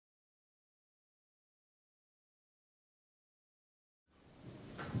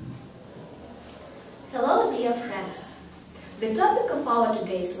dear friends. The topic of our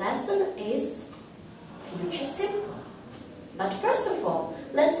today's lesson is Future Simple. But first of all,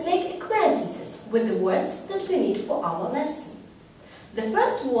 let's make acquaintances with the words that we need for our lesson. The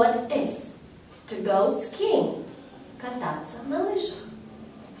first word is to go skiing, кататься на лыжах.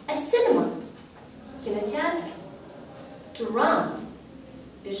 A cinema, кинотеатр. To run,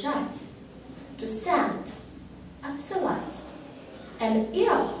 бежать. To send, отсылать. An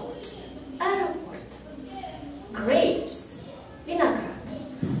airport, аэропорт. Grapes, виноград.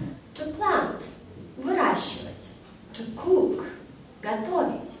 To plant, выращивать. To cook,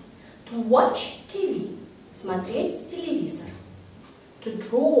 готовить. To watch TV, смотреть телевизор. To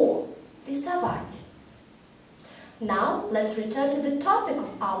draw, рисовать. Now let's return to the topic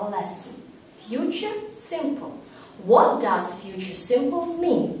of our lesson. Future Simple. What does Future Simple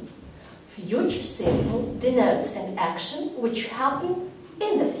mean? Future Simple denotes an action which happened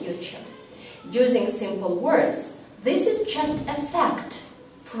in the future. Using simple words, this is just a fact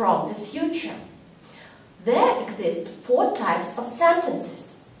from the future. There exist 4 types of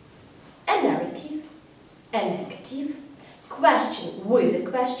sentences: a narrative, a negative, question with a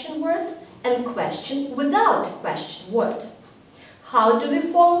question word, and question without a question word. How do we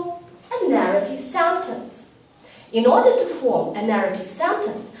form a narrative sentence? In order to form a narrative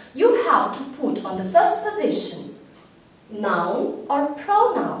sentence, you have to put on the first position noun or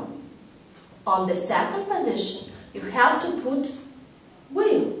pronoun. On the second position, you have to put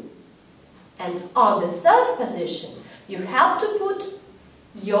will. And on the third position, you have to put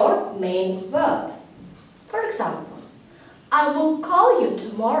your main verb. For example, I will call you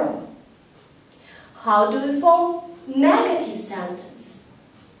tomorrow. How do we form negative sentence?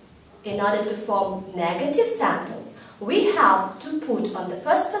 In order to form negative sentence, we have to put on the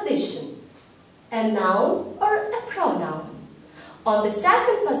first position a noun or a pronoun. On the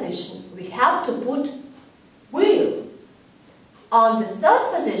second position, we have to put will. On the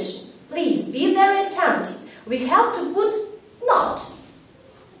third position, please be very attentive, we have to put not.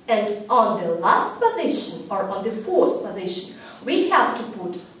 And on the last position, or on the fourth position, we have to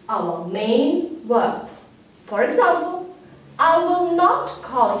put our main verb. For example, I will not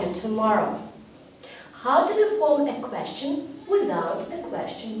call you tomorrow. How do we form a question without a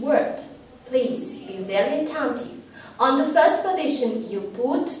question word? Please be very attentive. On the first position, you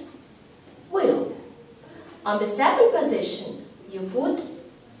put will. On the second position, you put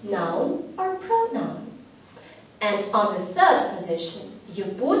noun or pronoun. And on the third position, you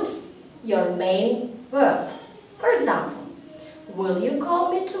put your main verb. For example, will you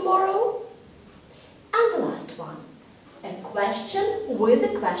call me tomorrow? And the last one, a question with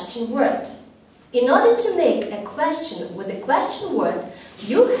a question word. In order to make a question with a question word,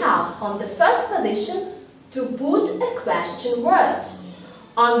 you have on the first position to put a question word.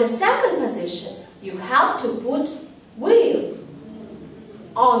 On the second position, you have to put will.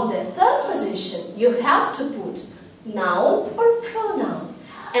 On the third position, you have to put noun or pronoun.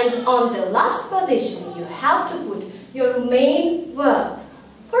 And on the last position, you have to put your main verb.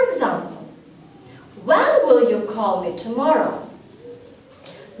 For example, when will you call me tomorrow?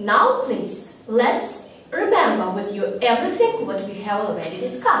 Now please, let's remember with you everything what we have already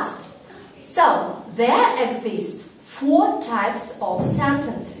discussed. So, there exist 4 types of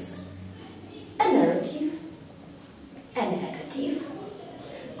sentences: a narrative, a negative,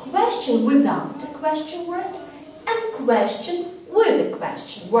 question without a question word, and question with a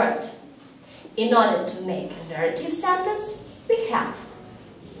question word. In order to make a narrative sentence, we have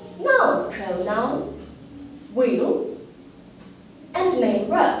noun, pronoun, will, and main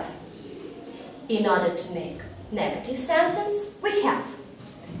verb. In order to make negative sentence, we have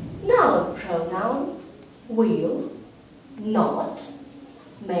noun, pronoun, will, not,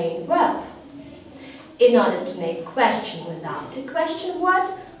 main verb. In order to make question without a question word,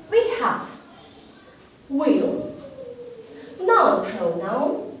 we have will, noun,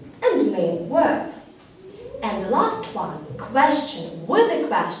 pronoun, and main verb. And the last one, question with a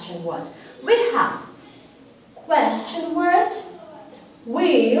question word, we have question word,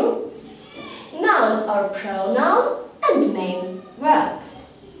 will, noun or pronoun, and main verb.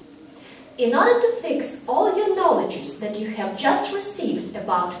 In order to fix all your knowledges that you have just received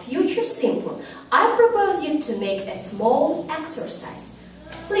about Future Simple, I propose you to make a small exercise.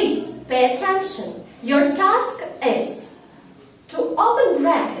 Please pay attention. Your task is to open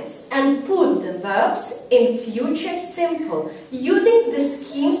brackets and put the verbs in Future Simple using the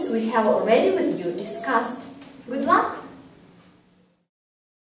schemes we have already with you discussed. Good luck!